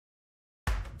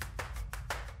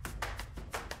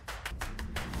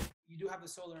have the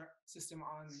solar system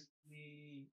on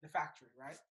the factory,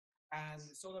 right? And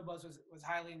Solar Buzz was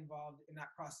highly involved in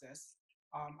that process.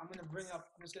 I'm going to bring up.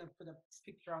 I'm just going to put a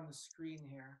picture on the screen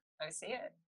here. I see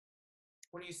it.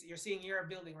 What do you see? You're seeing your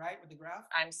building, right, with the graph?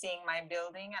 I'm seeing my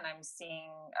building, and I'm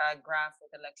seeing a graph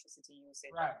with electricity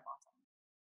usage Right. at the bottom.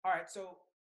 All right. So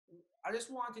I just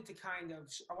wanted to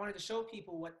I wanted to show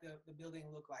people what the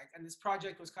building looked like. And this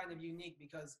project was kind of unique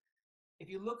because if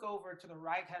you look over to the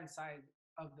right-hand side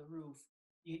of the roof,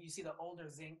 you see the older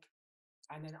zinc.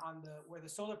 And then on where the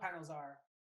solar panels are,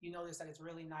 you notice that it's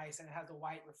really nice and it has a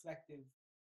white reflective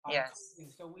Yes.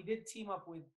 coating. So we did team up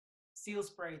with Seal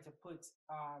Spray to put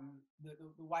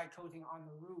the white coating on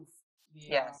the roof.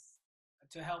 Yes.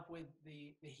 To help with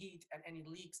the heat and any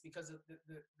leaks because of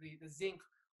the zinc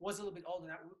was a little bit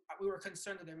older. We were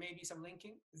concerned that there may be some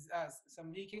leaking.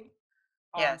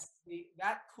 Yes.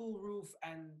 That cool roof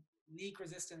and leak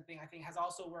resistant thing, I think, has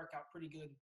also worked out pretty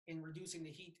good in reducing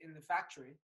the heat in the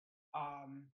factory,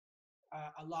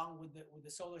 along with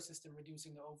the solar system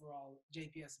reducing the overall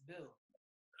JPS bill.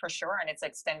 For sure, and it's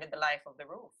extended the life of the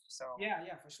roof. So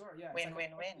yeah, for sure. Yeah, win,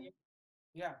 win, win.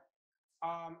 Yeah,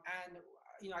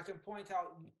 and I can point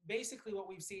out basically what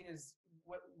we've seen is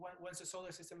once the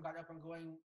solar system got up and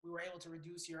going, we were able to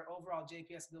reduce your overall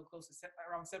JPS bill close to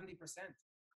around 70%.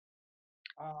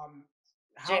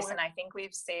 Jason, I think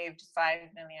we've saved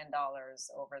 $5 million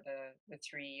over the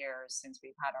 3 years since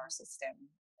we've had our system.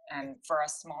 And for a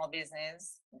small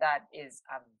business, that is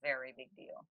a very big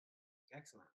deal.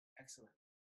 Excellent.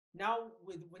 Now,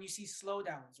 when you see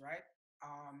slowdowns, right?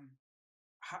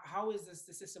 How is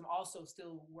the system also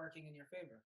still working in your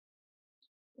favor?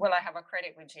 Well, I have a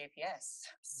credit with JPS,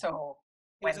 so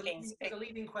it's a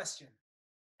leading question.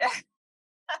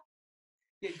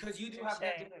 Because you do have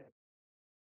that.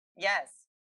 Yes.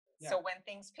 Yeah. So when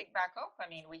things pick back up, I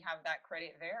mean, we have that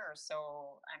credit there.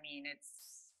 So I mean,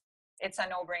 it's a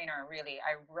no-brainer, really.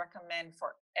 I recommend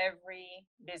for every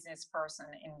business person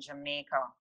in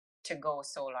Jamaica to go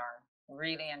solar,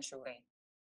 really and truly.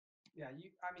 Yeah,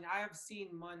 I mean, I have seen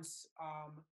months.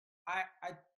 I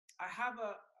have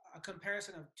a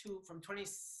comparison of from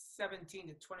 2017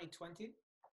 to 2020.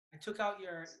 I took out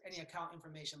any account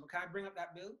information, but can I bring up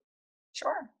that bill?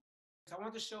 Sure. So I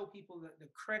want to show people the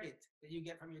credit that you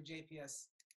get from your JPS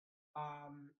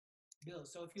bill.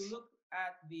 So if you look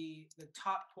at the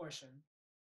top portion,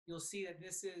 you'll see that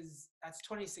that's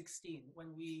 2016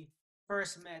 when we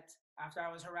first met after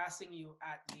I was harassing you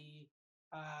at the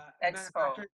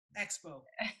Expo.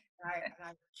 And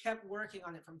I kept working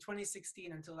on it from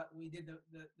 2016 until we did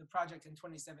the project in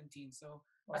 2017. So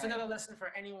that's another lesson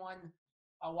for anyone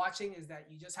watching, is that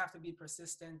you just have to be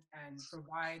persistent and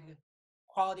provide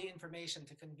quality information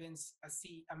to convince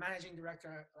a managing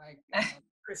director like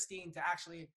Christine to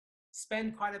actually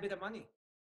spend quite a bit of money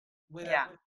with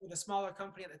a smaller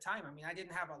company at the time. I mean, I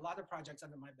didn't have a lot of projects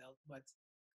under my belt, but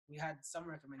we had some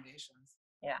recommendations.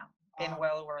 Yeah, been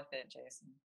well worth it, Jason.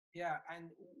 Yeah,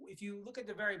 and if you look at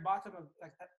the very bottom of,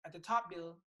 like, at the top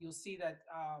bill, you'll see that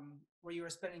where you were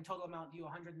spending total amount due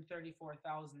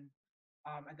 $134,000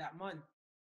 at that month.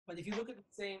 But if you look at the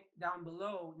same down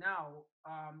below now,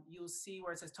 you'll see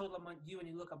where it says total amount due, and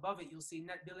you look above it, you'll see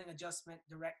net billing adjustment,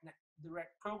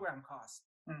 direct program cost.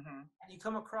 Mm-hmm. And you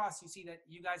come across, you see that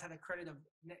you guys had a credit of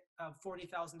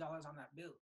 $40,000 on that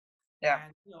bill. Yeah.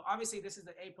 And obviously this is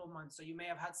the April month, so you may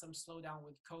have had some slowdown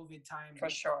with COVID time.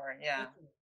 For sure, yeah.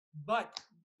 But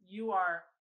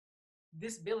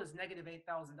this bill is negative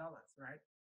 $8,000, right?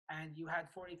 And you had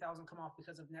 $40,000 come off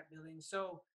because of net billing.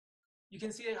 So you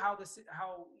can see how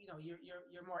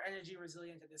you're more energy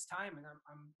resilient at this time, and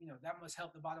I'm that must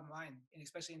help the bottom line, and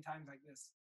especially in times like this.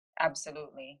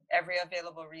 Absolutely. Every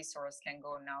available resource can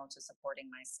go now to supporting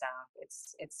my staff.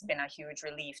 It's been a huge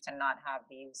relief to not have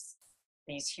these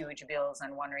huge bills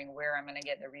and wondering where I'm going to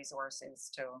get the resources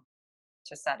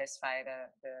to satisfy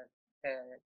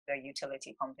the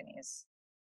utility companies.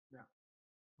 Yeah,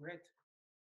 great.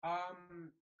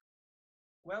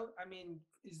 Well, I mean,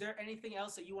 is there anything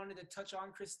else that you wanted to touch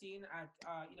on, Christine, at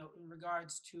in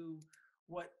regards to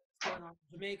what's going on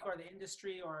in Jamaica or the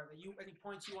industry, or any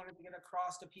points you wanted to get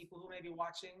across to people who may be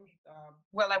watching?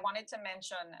 Well, I wanted to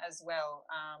mention as well,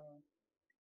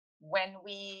 when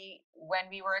we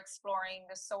were exploring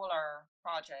the solar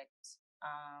project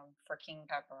for King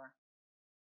Pepper,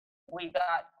 we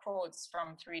got quotes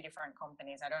from 3 different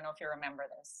companies. I don't know if you remember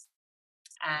this.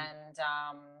 And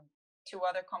 2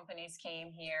 other companies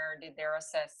came here, did their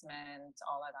assessment,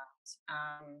 all of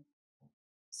that.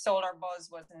 Solar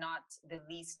Buzz was not the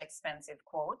least expensive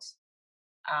quote.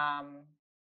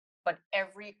 But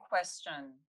every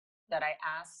question that I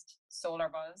asked Solar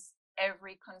Buzz,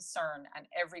 every concern and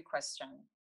every question,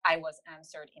 I was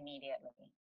answered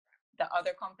immediately. The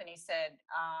other company said,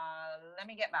 let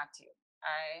me get back to you.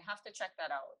 I have to check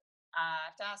that out. I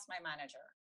have to ask my manager.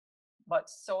 But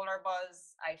Solar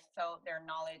Buzz, I felt their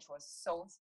knowledge was so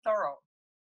thorough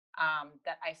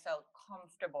that I felt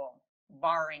comfortable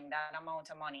borrowing that amount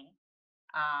of money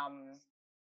um,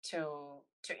 to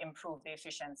improve the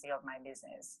efficiency of my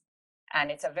business. And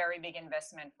it's a very big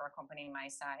investment for a company my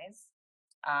size.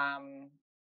 Um,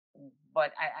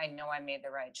 but I know I made the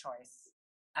right choice.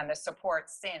 And the support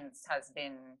since has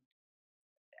been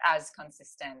as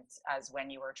consistent as when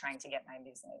you were trying to get my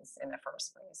business in the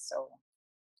first place. So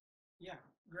Yeah,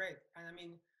 great. And I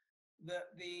mean, the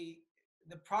the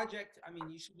the project. I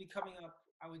mean, you should be coming up.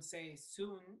 I would say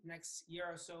soon, next year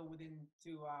or so, within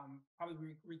to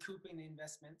probably recouping the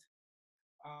investment,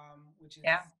 which is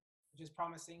yeah,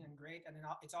 promising and great. And then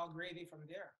it's all gravy from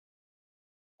there.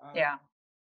 Um, yeah.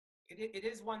 it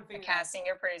is one I thing can't that sing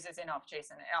your praises enough,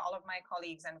 Jason. All of my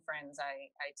colleagues and friends, I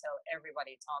tell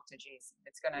everybody, talk to Jason.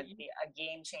 It's gonna you, be a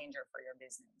game changer for your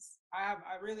business. I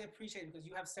really appreciate it because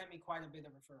you have sent me quite a bit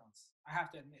of referrals. I have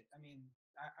to admit. I mean,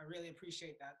 I really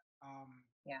appreciate that.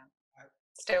 Yeah. I,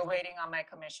 Still so waiting on my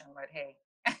commission, but hey.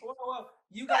 well,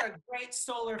 you got a great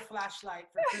solar flashlight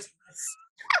for Christmas.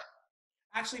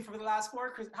 Actually, for the last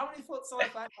four, how many solar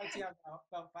flashlights do you have now?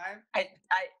 About five? I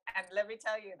and let me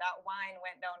tell you, that wine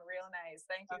went down real nice.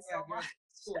 Thank Oh you so yeah, much.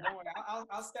 good. Cool. Don't worry.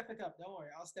 I'll step it up. Don't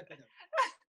worry. I'll step it up.